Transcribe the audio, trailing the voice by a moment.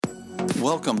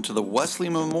Welcome to the Wesley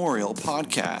Memorial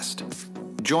Podcast.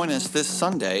 Join us this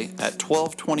Sunday at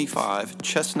 1225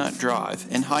 Chestnut Drive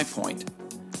in High Point.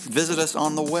 Visit us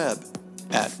on the web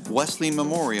at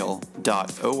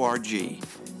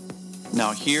wesleymemorial.org.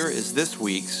 Now here is this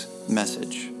week's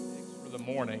message. For the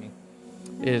morning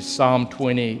is Psalm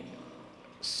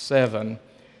 27.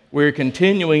 We're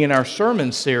continuing in our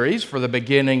sermon series for the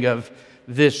beginning of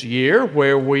this year,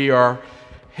 where we are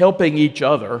helping each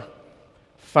other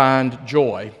find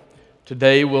joy.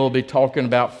 Today we'll be talking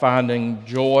about finding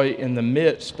joy in the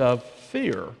midst of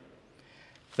fear.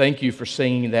 Thank you for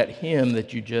singing that hymn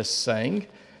that you just sang,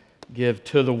 Give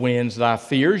to the Winds Thy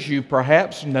Fears. You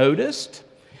perhaps noticed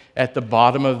at the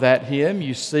bottom of that hymn,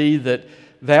 you see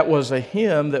that was a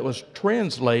hymn that was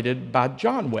translated by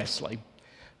John Wesley.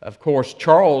 Of course,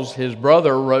 Charles, his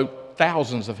brother, wrote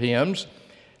thousands of hymns.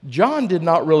 John did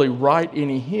not really write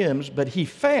any hymns, but he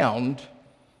found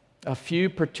a few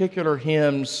particular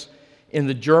hymns in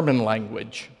the German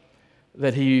language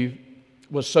that he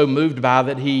was so moved by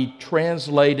that he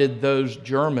translated those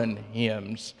German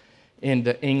hymns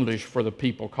into English for the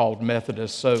people called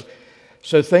Methodists. So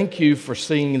thank you for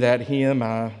singing that hymn.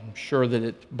 I'm sure that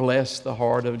it blessed the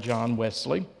heart of John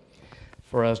Wesley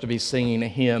for us to be singing a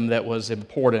hymn that was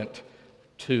important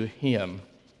to him.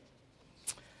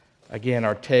 Again,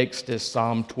 our text is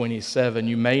Psalm 27.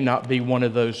 You may not be one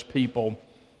of those people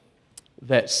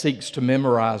that seeks to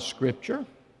memorize Scripture,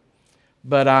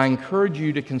 but I encourage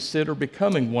you to consider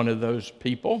becoming one of those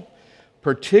people,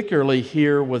 particularly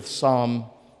here with Psalm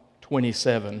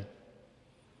 27.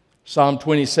 Psalm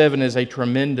 27 is a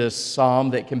tremendous psalm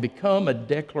that can become a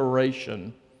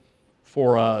declaration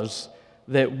for us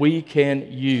that we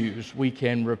can use, we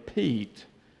can repeat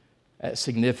at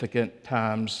significant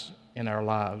times in our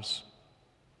lives.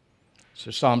 So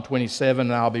Psalm 27,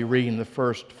 and I'll be reading the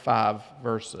first 5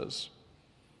 verses.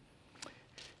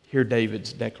 Hear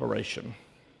David's declaration.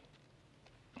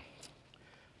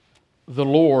 The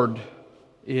Lord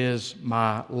is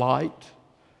my light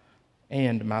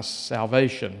and my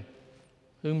salvation.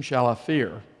 Whom shall I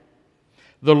fear?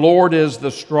 The Lord is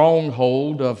the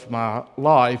stronghold of my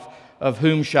life. Of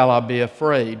whom shall I be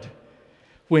afraid?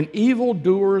 When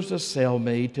evildoers assail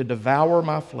me to devour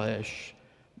my flesh,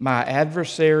 my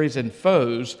adversaries and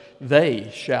foes,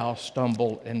 they shall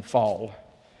stumble and fall.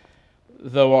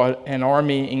 Though an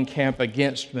army encamp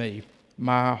against me,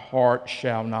 my heart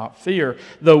shall not fear.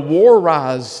 Though war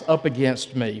rise up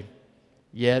against me,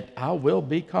 yet I will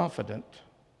be confident.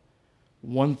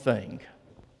 One thing,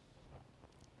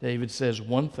 David says,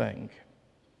 one thing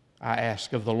I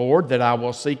ask of the Lord that I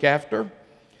will seek after,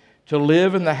 to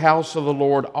live in the house of the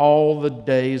Lord all the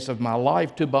days of my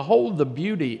life, to behold the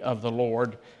beauty of the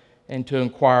Lord and to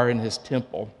inquire in his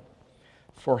temple.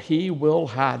 For he will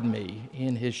hide me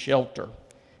in his shelter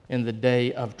in the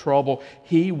day of trouble.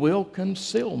 He will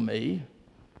conceal me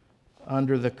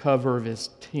under the cover of his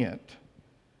tent.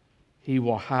 He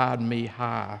will hide me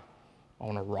high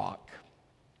on a rock.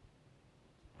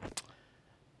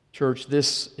 Church,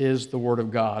 this is the word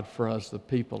of God for us, the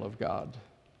people of God.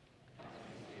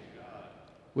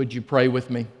 Would you pray with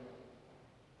me?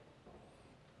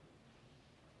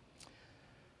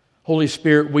 Holy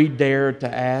Spirit, we dare to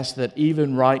ask that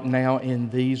even right now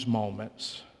in these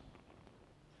moments,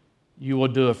 you will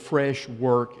do a fresh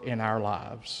work in our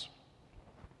lives.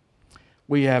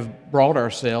 We have brought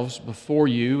ourselves before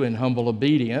you in humble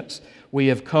obedience. We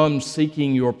have come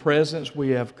seeking your presence. We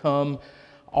have come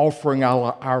offering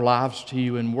our lives to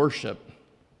you in worship.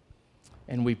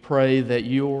 And we pray that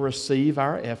you will receive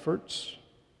our efforts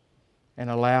and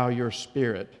allow your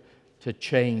Spirit to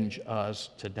change us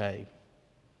today.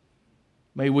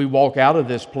 May we walk out of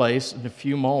this place in a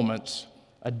few moments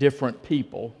a different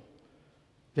people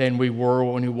than we were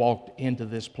when we walked into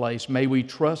this place. May we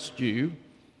trust you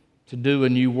to do a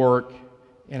new work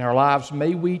in our lives.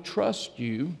 May we trust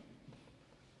you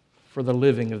for the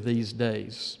living of these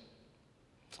days.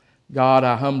 God,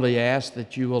 I humbly ask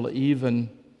that you will even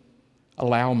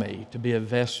allow me to be a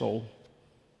vessel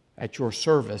at your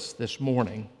service this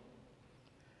morning.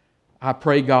 I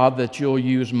pray, God, that you'll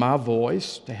use my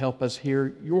voice to help us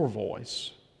hear your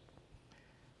voice.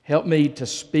 Help me to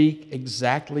speak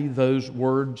exactly those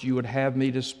words you would have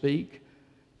me to speak,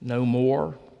 no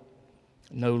more,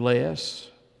 no less,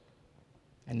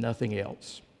 and nothing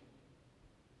else.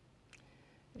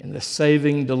 In the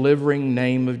saving, delivering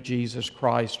name of Jesus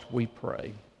Christ, we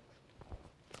pray.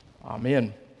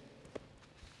 Amen.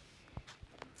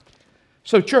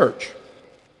 So, church,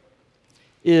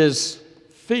 is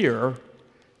fear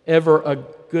ever a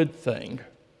good thing?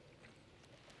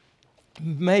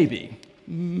 Maybe.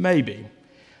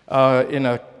 In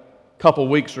a couple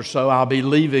weeks or so, I'll be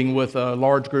leaving with a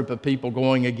large group of people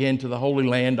going again to the Holy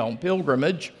Land on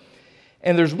pilgrimage.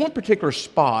 And there's one particular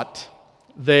spot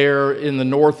there in the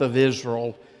north of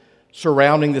Israel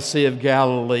surrounding the Sea of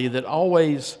Galilee that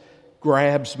always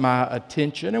grabs my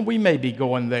attention, and we may be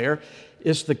going there.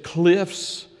 It's the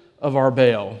cliffs of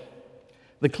Arbel.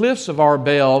 The cliffs of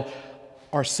Arbel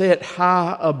are set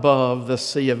high above the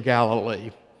Sea of Galilee.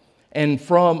 And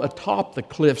from atop the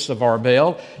cliffs of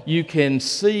Arbel, you can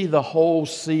see the whole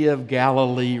Sea of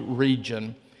Galilee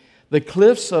region. The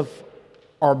cliffs of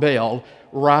Arbel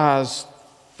rise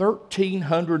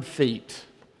 1,300 feet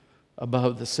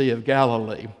above the Sea of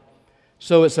Galilee.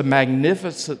 So it's a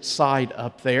magnificent sight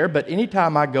up there, but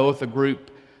anytime I go with a group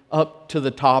up to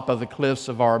the top of the cliffs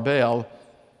of Arbel,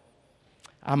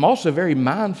 I'm also very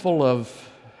mindful of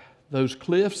those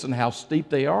cliffs and how steep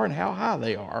they are and how high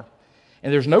they are.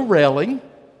 And there's no railing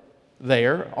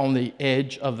there on the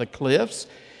edge of the cliffs,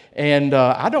 and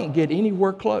I don't get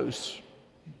anywhere close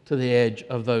to the edge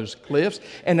of those cliffs.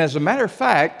 And as a matter of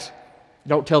fact,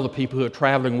 don't tell the people who are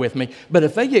traveling with me, but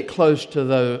if they get close to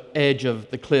the edge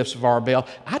of the cliffs of Arbel,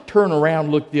 I turn around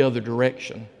and look the other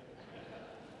direction.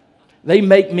 They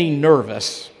make me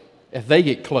nervous if they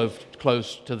get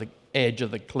close to the edge of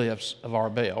the cliffs of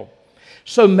Arbel.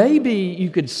 So maybe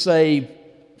you could say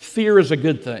fear is a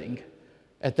good thing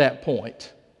at that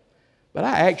point. But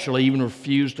I actually even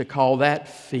refuse to call that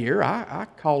fear. I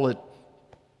call it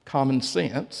common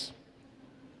sense.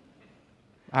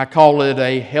 I call it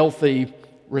a healthy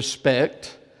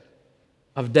respect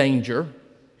of danger.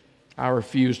 I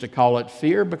refuse to call it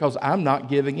fear because I'm not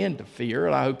giving in to fear,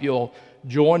 and I hope you'll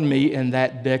join me in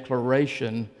that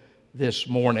declaration this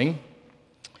morning.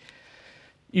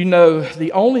 You know,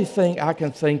 the only thing I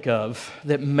can think of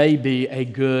that may be a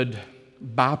good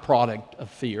byproduct of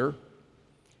fear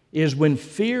is when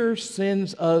fear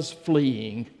sends us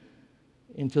fleeing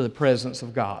into the presence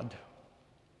of God.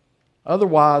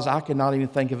 Otherwise, I cannot even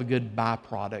think of a good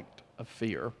byproduct of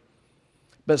fear.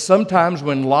 But sometimes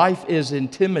when life is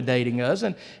intimidating us,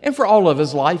 and for all of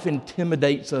us, life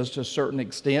intimidates us to a certain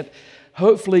extent,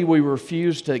 hopefully we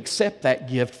refuse to accept that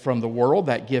gift from the world,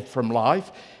 that gift from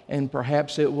life, and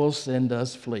perhaps it will send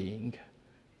us fleeing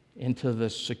into the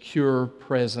secure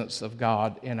presence of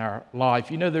God in our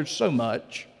life. You know, there's so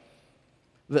much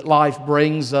that life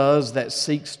brings us that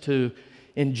seeks to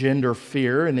engender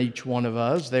fear in each one of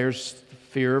us. There's the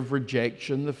fear of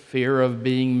rejection, the fear of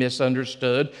being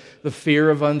misunderstood, the fear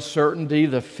of uncertainty,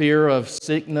 the fear of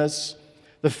sickness,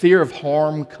 the fear of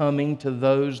harm coming to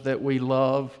those that we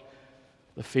love,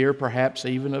 the fear perhaps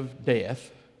even of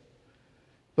death.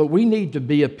 But we need to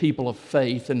be a people of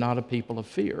faith and not a people of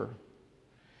fear.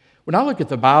 When I look at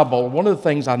the Bible, one of the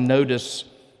things I notice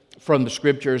from the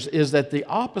Scriptures is that the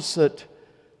opposite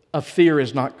of fear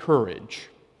is not courage.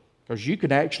 Because you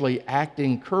can actually act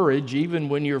in courage even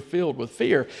when you're filled with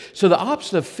fear. So the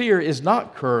opposite of fear is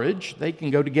not courage. They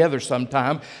can go together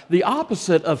sometime. The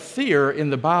opposite of fear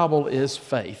in the Bible is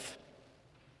faith.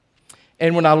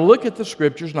 And when I look at the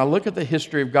Scriptures and I look at the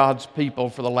history of God's people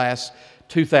for the last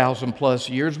 2,000 plus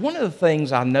years, one of the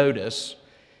things I notice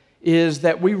is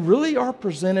that we really are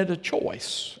presented a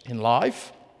choice in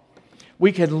life.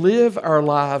 We can live our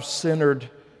lives centered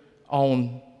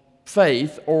on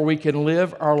faith, or we can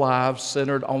live our lives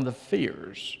centered on the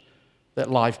fears that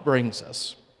life brings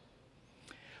us.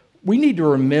 We need to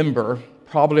remember,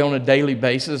 probably on a daily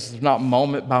basis, if not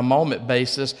moment by moment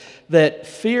basis, that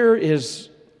fear is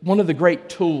one of the great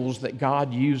tools that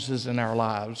God uses in our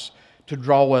lives to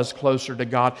draw us closer to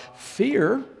God.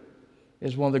 Fear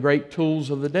is one of the great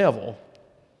tools of the devil.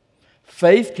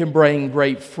 Faith can bring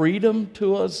great freedom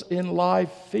to us in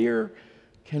life. Fear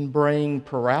can bring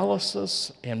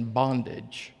paralysis and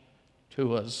bondage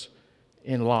to us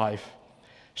in life.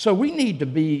 So we need to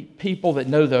be people that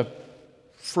know the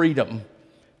freedom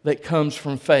that comes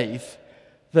from faith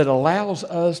that allows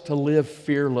us to live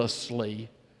fearlessly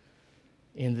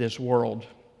in this world.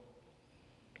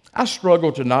 I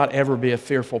struggle to not ever be a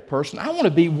fearful person. I want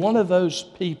to be one of those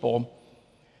people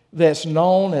that's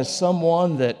known as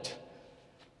someone that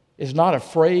is not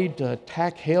afraid to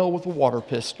attack hell with a water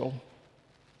pistol.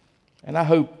 And I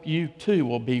hope you too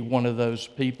will be one of those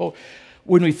people.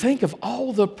 When we think of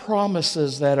all the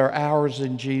promises that are ours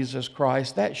in Jesus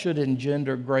Christ, that should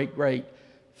engender great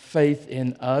faith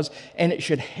in us, and it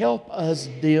should help us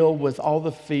deal with all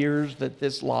the fears that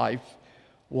this life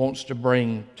wants to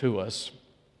bring to us.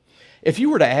 If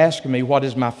you were to ask me what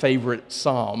is my favorite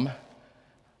psalm,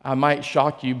 I might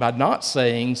shock you by not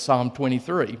saying Psalm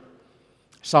 23.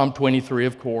 Psalm 23,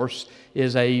 of course,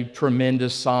 is a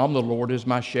tremendous psalm. The Lord is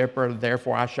my shepherd,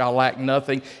 therefore I shall lack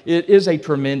nothing. It is a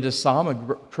tremendous psalm,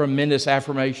 a tremendous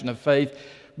affirmation of faith.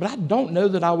 But I don't know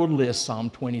that I would list Psalm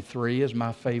 23 as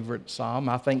my favorite psalm.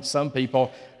 I think some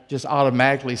people just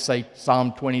automatically say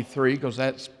Psalm 23 because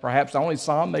that's perhaps the only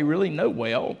psalm they really know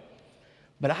well.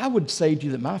 But I would say to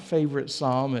you that my favorite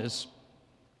psalm is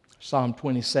Psalm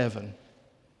 27.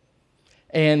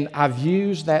 And I've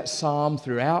used that psalm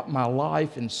throughout my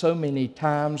life and so many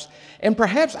times. And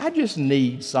perhaps I just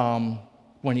need Psalm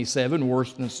 27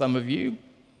 worse than some of you.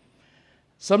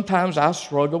 Sometimes I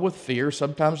struggle with fear.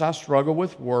 Sometimes I struggle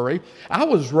with worry. I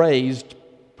was raised,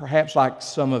 perhaps like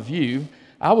some of you,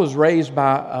 I was raised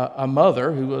by a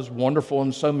mother who was wonderful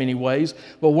in so many ways.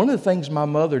 But one of the things my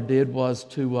mother did was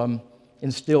to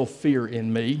instill fear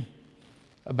in me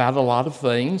about a lot of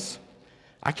things.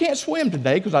 I can't swim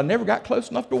today because I never got close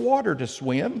enough to water to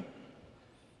swim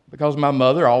because my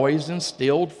mother always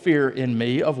instilled fear in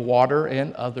me of water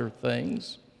and other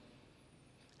things.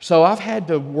 So I've had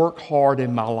to work hard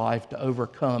in my life to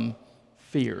overcome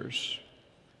fears,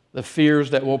 the fears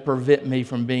that will prevent me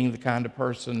from being the kind of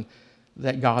person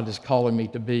that God is calling me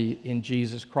to be in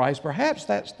Jesus Christ. Perhaps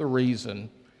that's the reason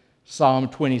Psalm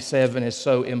 27 is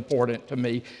so important to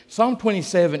me. Psalm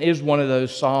 27 is one of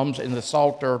those psalms in the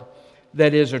Psalter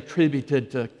that is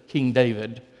attributed to King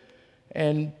David.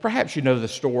 And perhaps you know the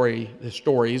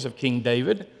stories of King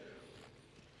David.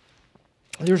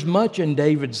 There's much in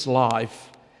David's life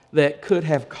that could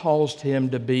have caused him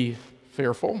to be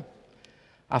fearful.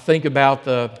 I think about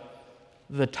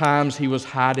the times he was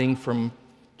hiding from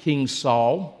King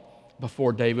Saul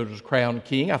before David was crowned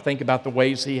king. I think about the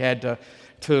ways he had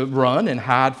to run and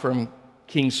hide from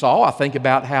King Saul. I think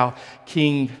about how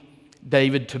King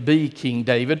David, to be King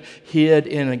David, hid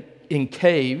in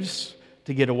caves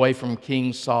to get away from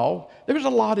King Saul. There was a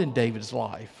lot in David's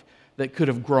life that could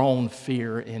have grown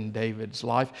fear in David's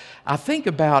life. I think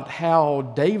about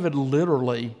how David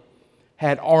literally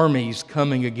had armies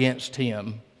coming against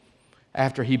him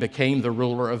after he became the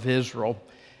ruler of Israel.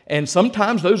 And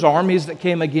sometimes those armies that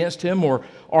came against him were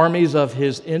armies of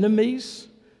his enemies.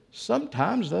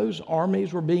 Sometimes those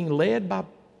armies were being led by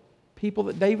people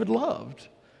that David loved.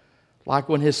 Like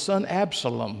when his son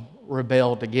Absalom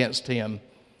rebelled against him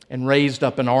and raised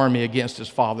up an army against his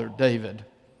father David.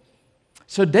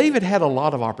 So David had a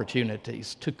lot of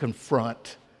opportunities to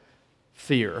confront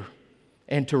fear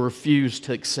and to refuse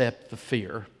to accept the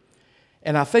fear.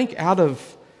 And I think out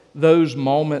of those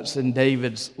moments in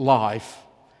David's life,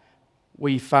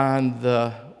 we find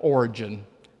the origin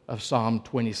of Psalm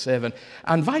 27.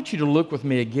 I invite you to look with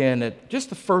me again at just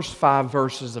the first 5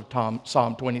 verses of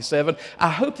Psalm 27. I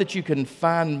hope that you can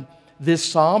find this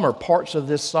psalm or parts of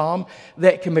this psalm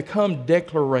that can become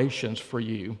declarations for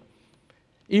you.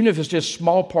 Even if it's just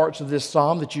small parts of this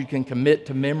psalm that you can commit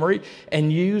to memory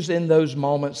and use in those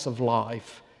moments of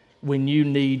life when you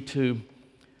need to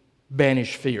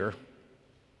banish fear.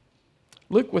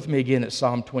 Look with me again at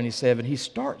Psalm 27. He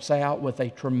starts out with a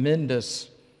tremendous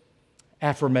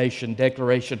affirmation,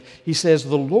 declaration. He says,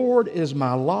 "The Lord is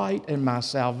my light and my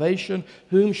salvation.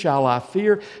 Whom shall I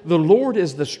fear? The Lord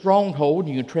is the stronghold."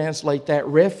 You can translate that,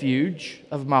 refuge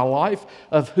of my life.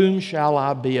 Of whom shall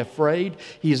I be afraid?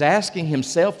 He's asking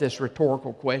himself this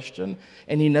rhetorical question,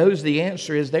 and he knows the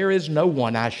answer is, there is no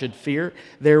one I should fear.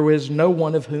 There is no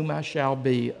one of whom I shall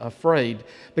be afraid,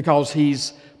 because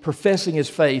he's professing his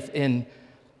faith in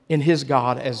his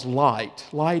God as light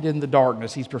in the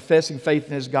darkness. He's professing faith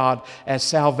in his God as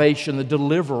salvation, the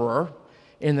deliverer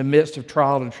in the midst of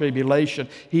trial and tribulation.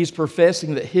 He's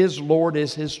professing that his Lord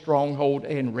is his stronghold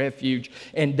and refuge.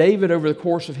 And David, over the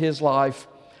course of his life,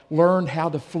 learned how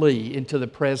to flee into the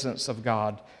presence of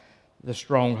God, the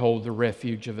stronghold, the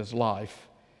refuge of his life.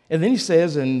 And then he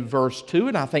says in verse 2,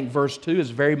 and I think verse 2 is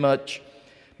very much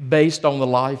based on the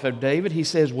life of David, he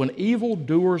says, "When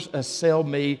evildoers assail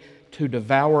me to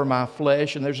devour my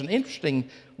flesh." And there's an interesting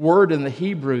word in the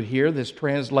Hebrew here that's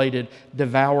translated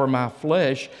devour my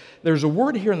flesh. There's a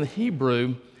word here in the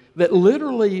Hebrew that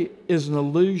literally is an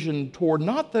allusion toward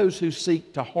not those who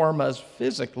seek to harm us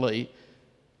physically,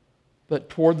 but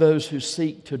toward those who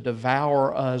seek to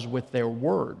devour us with their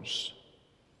words,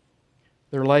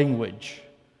 their language,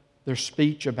 their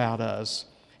speech about us.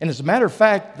 And as a matter of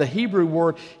fact, the Hebrew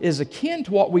word is akin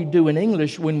to what we do in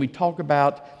English when we talk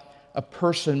about a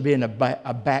person being a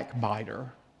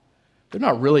backbiter. They're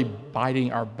not really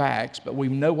biting our backs, but we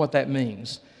know what that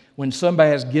means. When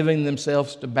somebody is giving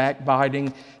themselves to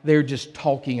backbiting, they're just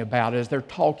talking about us. They're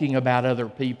talking about other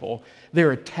people.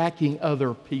 They're attacking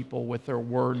other people with their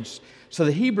words. So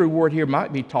the Hebrew word here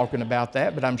might be talking about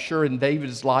that, but I'm sure in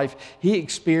David's life, he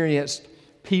experienced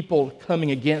people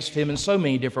coming against him in so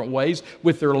many different ways,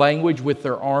 with their language, with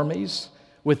their armies,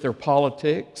 with their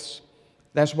politics.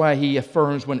 That's why he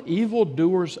affirms, when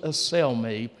evildoers assail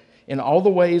me, in all the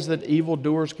ways that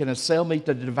evildoers can assail me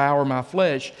to devour my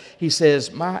flesh, he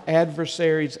says, my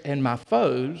adversaries and my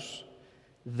foes,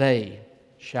 they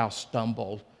shall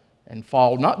stumble and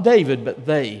fall. Not David, but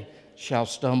they shall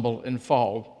stumble and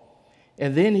fall.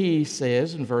 And then he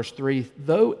says in verse 3,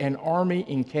 though an army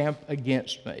encamp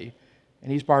against me,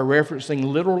 and he's probably referencing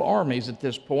literal armies at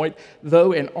this point.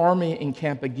 Though an army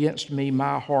encamp against me,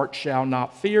 my heart shall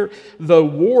not fear. Though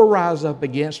war rise up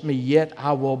against me, yet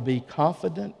I will be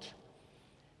confident.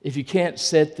 If you can't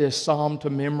set this psalm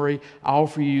to memory, I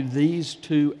offer you these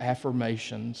two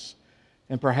affirmations.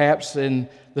 And perhaps in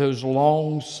those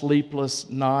long, sleepless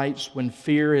nights when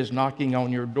fear is knocking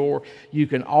on your door, you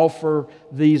can offer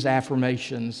these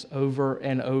affirmations over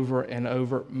and over and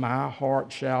over. My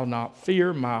heart shall not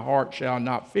fear, my heart shall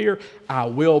not fear. I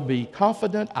will be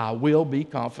confident, I will be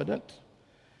confident.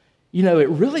 You know, it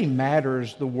really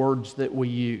matters the words that we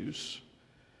use.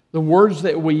 The words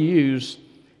that we use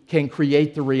can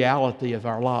create the reality of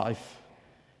our life.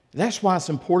 That's why it's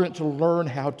important to learn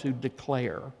how to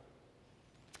declare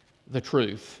the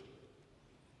truth.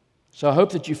 So I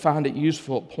hope that you find it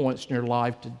useful at points in your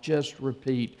life to just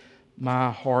repeat,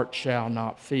 my heart shall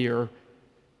not fear,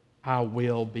 I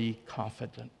will be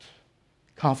confident.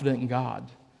 Confident in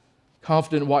God.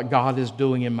 Confident in what God is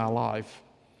doing in my life.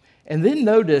 And then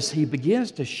notice he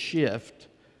begins to shift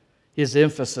his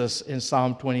emphasis in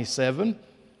Psalm 27,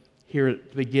 here at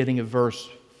the beginning of verse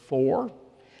 4.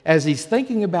 As he's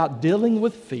thinking about dealing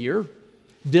with fear,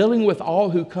 dealing with all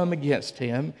who come against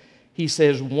him, he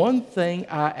says, one thing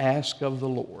I ask of the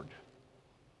Lord.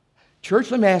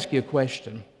 Church, let me ask you a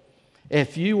question.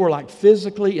 If you were like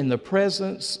physically in the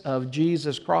presence of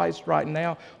Jesus Christ right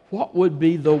now, what would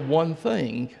be the one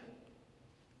thing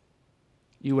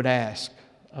you would ask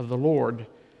of the Lord?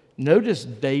 Notice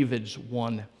David's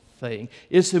one thing.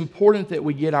 It's important that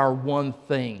we get our one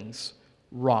things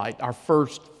right, our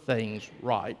first things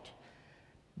right.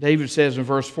 David says in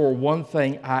verse 4, one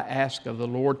thing I ask of the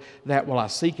Lord, that will I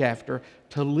seek after,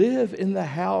 to live in the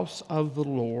house of the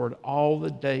Lord all the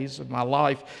days of my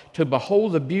life, to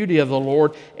behold the beauty of the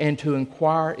Lord and to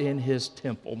inquire in his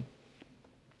temple.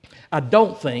 I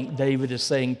don't think David is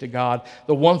saying to God,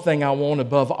 the one thing I want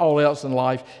above all else in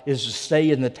life is to stay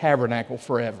in the tabernacle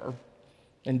forever.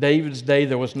 In David's day,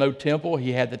 there was no temple.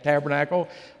 He had the tabernacle.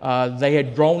 They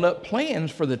had drawn up plans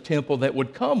for the temple that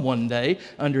would come one day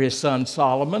under his son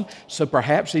Solomon. So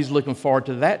perhaps he's looking forward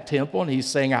to that temple, and he's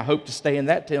saying, I hope to stay in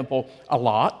that temple a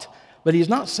lot. But he's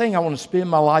not saying I want to spend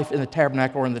my life in the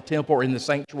tabernacle or in the temple or in the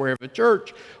sanctuary of a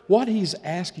church. What he's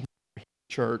asking for his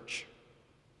church,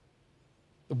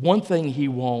 the one thing he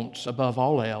wants above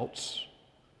all else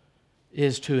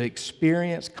is to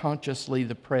experience consciously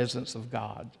the presence of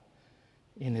God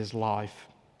in his life.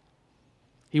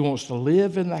 He wants to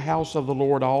live in the house of the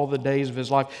Lord all the days of his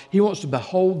life. He wants to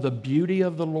behold the beauty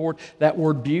of the Lord. That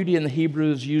word beauty in the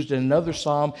Hebrew is used in another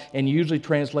psalm and usually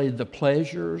translated the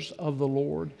pleasures of the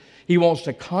Lord. He wants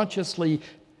to consciously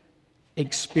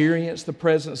experience the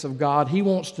presence of God. He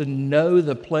wants to know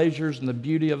the pleasures and the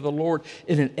beauty of the Lord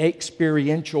in an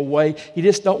experiential way. He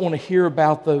just don't want to hear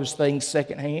about those things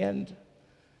secondhand.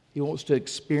 He wants to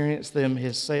experience them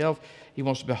himself. He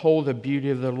wants to behold the beauty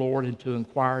of the Lord and to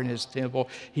inquire in his temple.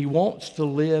 He wants to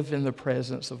live in the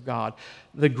presence of God.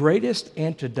 The greatest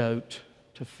antidote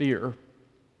to fear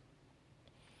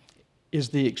is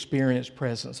the experienced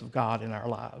presence of God in our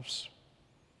lives.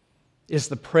 It's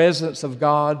the presence of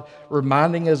God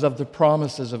reminding us of the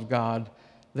promises of God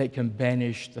that can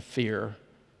banish the fear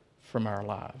from our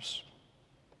lives.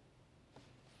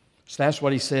 So that's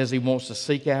what he says he wants to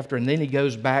seek after. And then he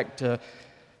goes back to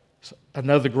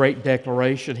another great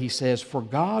declaration. He says, for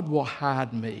God will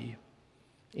hide me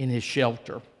in his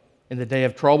shelter. In the day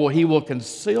of trouble, he will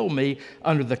conceal me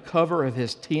under the cover of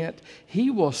his tent. He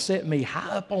will set me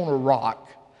high up on a rock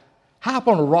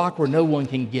where no one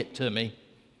can get to me.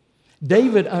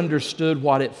 David understood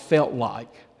what it felt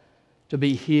like to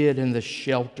be hid in the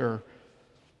shelter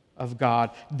of God.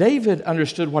 David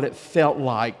understood what it felt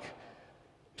like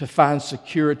to find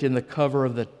security in the cover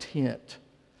of the tent,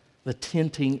 the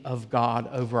tenting of God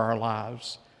over our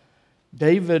lives.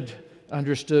 David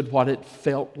understood what it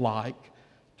felt like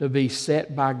to be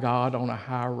set by God on a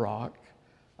high rock,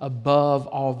 above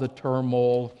all the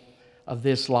turmoil of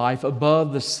this life,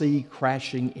 above the sea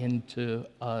crashing into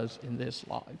us in this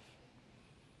life.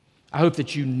 I hope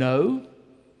that you know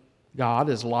God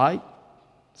is light,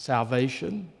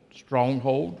 salvation,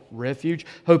 stronghold, refuge.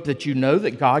 Hope that you know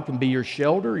that God can be your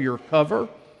shelter, your cover.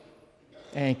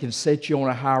 and can set you on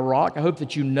a high rock. I hope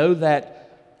that you know that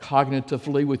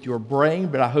cognitively with your brain,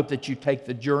 but I hope that you take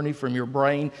the journey from your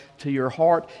brain to your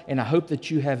heart, and I hope that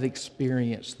you have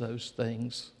experienced those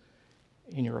things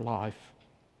in your life.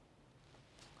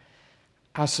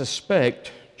 I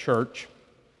suspect, church,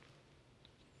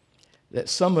 that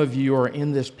some of you are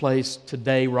in this place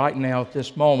today, right now, at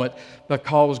this moment,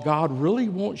 because God really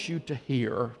wants you to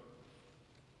hear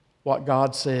what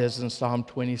God says in Psalm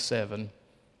 27,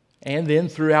 and then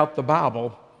throughout the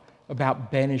Bible,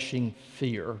 about banishing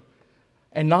fear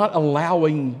and not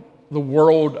allowing the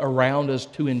world around us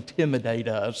to intimidate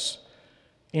us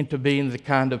into being the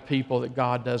kind of people that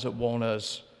God doesn't want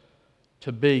us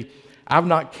to be. I've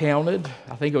not counted.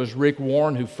 I think it was Rick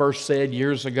Warren who first said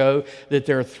years ago that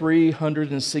there are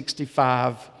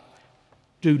 365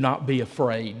 do not be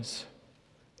afraids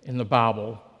in the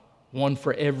Bible, one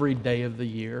for every day of the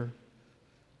year.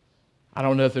 I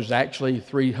don't know if there's actually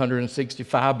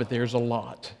 365, but there's a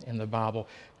lot in the Bible.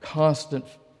 Constant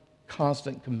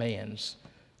commands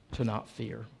to not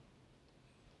fear.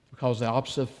 Because the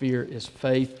opposite of fear is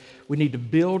faith. We need to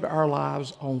build our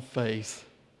lives on faith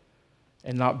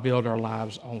and not build our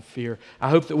lives on fear. I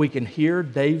hope that we can hear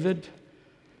David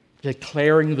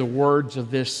declaring the words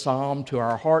of this psalm to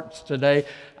our hearts today.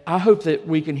 I hope that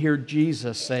we can hear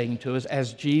Jesus saying to us,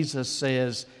 as Jesus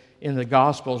says in the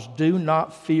Gospels, do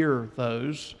not fear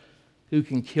those who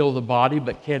can kill the body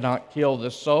but cannot kill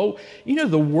the soul. You know,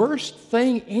 the worst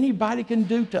thing anybody can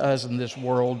do to us in this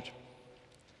world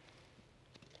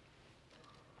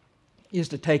is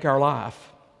to take our life.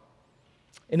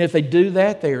 And if they do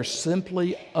that, they are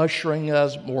simply ushering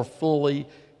us more fully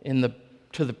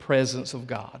to the presence of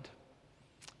God.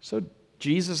 So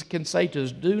Jesus can say to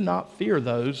us, do not fear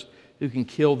those who can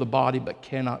kill the body but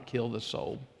cannot kill the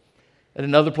soul. At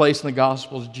another place in the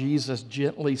Gospels, Jesus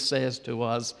gently says to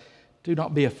us, do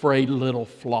not be afraid, little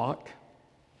flock,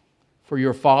 for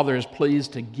your Father is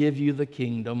pleased to give you the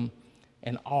kingdom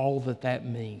and all that that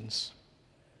means.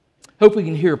 Hope we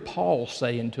can hear Paul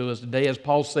saying to us today, as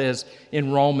Paul says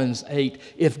in Romans 8,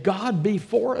 if God be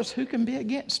for us, who can be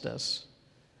against us?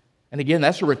 And again,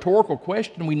 that's a rhetorical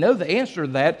question. We know the answer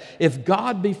to that. If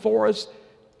God be for us,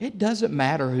 it doesn't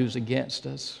matter who's against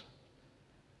us.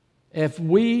 If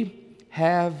we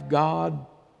have God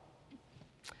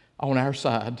on our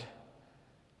side,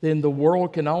 then the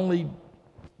world can only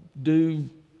do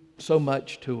so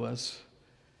much to us.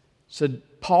 So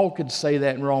Paul could say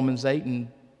that in Romans 8, and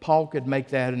Paul could make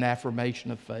that an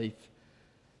affirmation of faith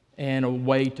and a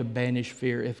way to banish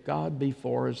fear. If God be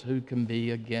for us, who can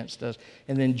be against us?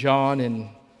 And then John, in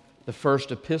the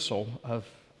first epistle of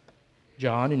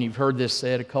John, and you've heard this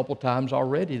said a couple times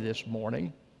already this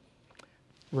morning,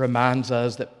 reminds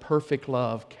us that perfect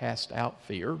love casts out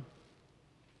fear.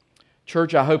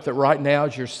 Church, I hope that right now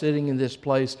as you're sitting in this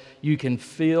place, you can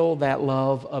feel that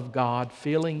love of God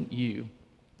filling you.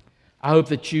 I hope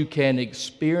that you can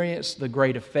experience the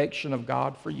great affection of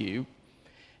God for you,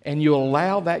 and you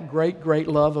allow that great, great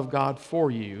love of God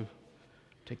for you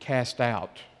to cast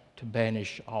out, to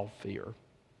banish all fear.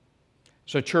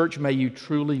 So, church, may you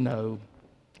truly know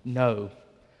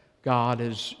God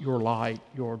is your light,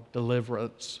 your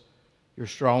deliverance, your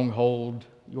stronghold,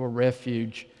 your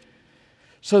refuge,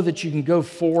 so that you can go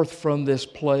forth from this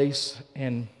place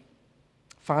and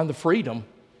find the freedom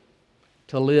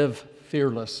to live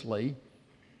fearlessly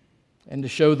and to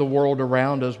show the world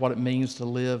around us what it means to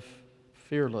live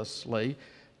fearlessly,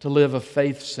 to live a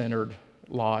faith-centered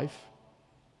life.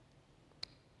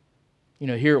 You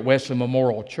know, here at Wesley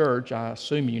Memorial Church, I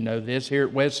assume you know this, here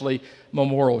at Wesley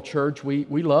Memorial Church, we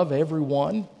love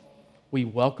everyone, we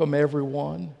welcome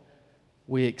everyone,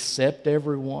 we accept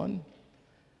everyone,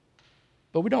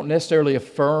 but we don't necessarily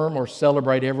affirm or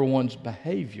celebrate everyone's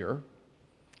behavior.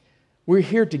 We're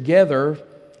here together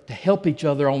to help each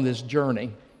other on this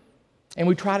journey. And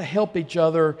we try to help each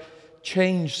other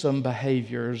change some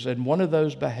behaviors. And one of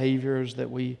those behaviors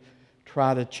that we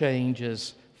try to change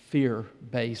is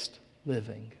fear-based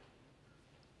living.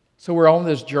 So we're on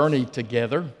this journey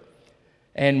together,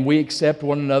 and we accept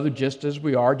one another just as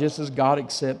we are, just as God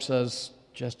accepts us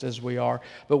just as we are.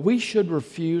 But we should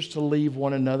refuse to leave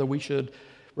one another. We should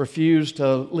refuse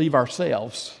to leave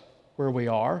ourselves where we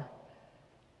are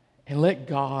and let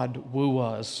God woo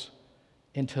us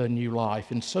into a new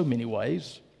life in so many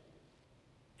ways.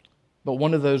 But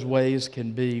one of those ways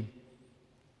can be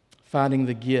finding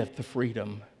the gift, the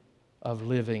freedom of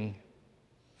living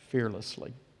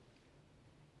fearlessly.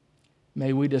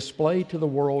 May we display to the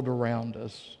world around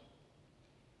us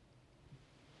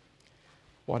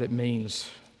what it means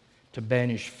to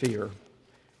banish fear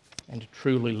and to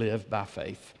truly live by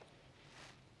faith.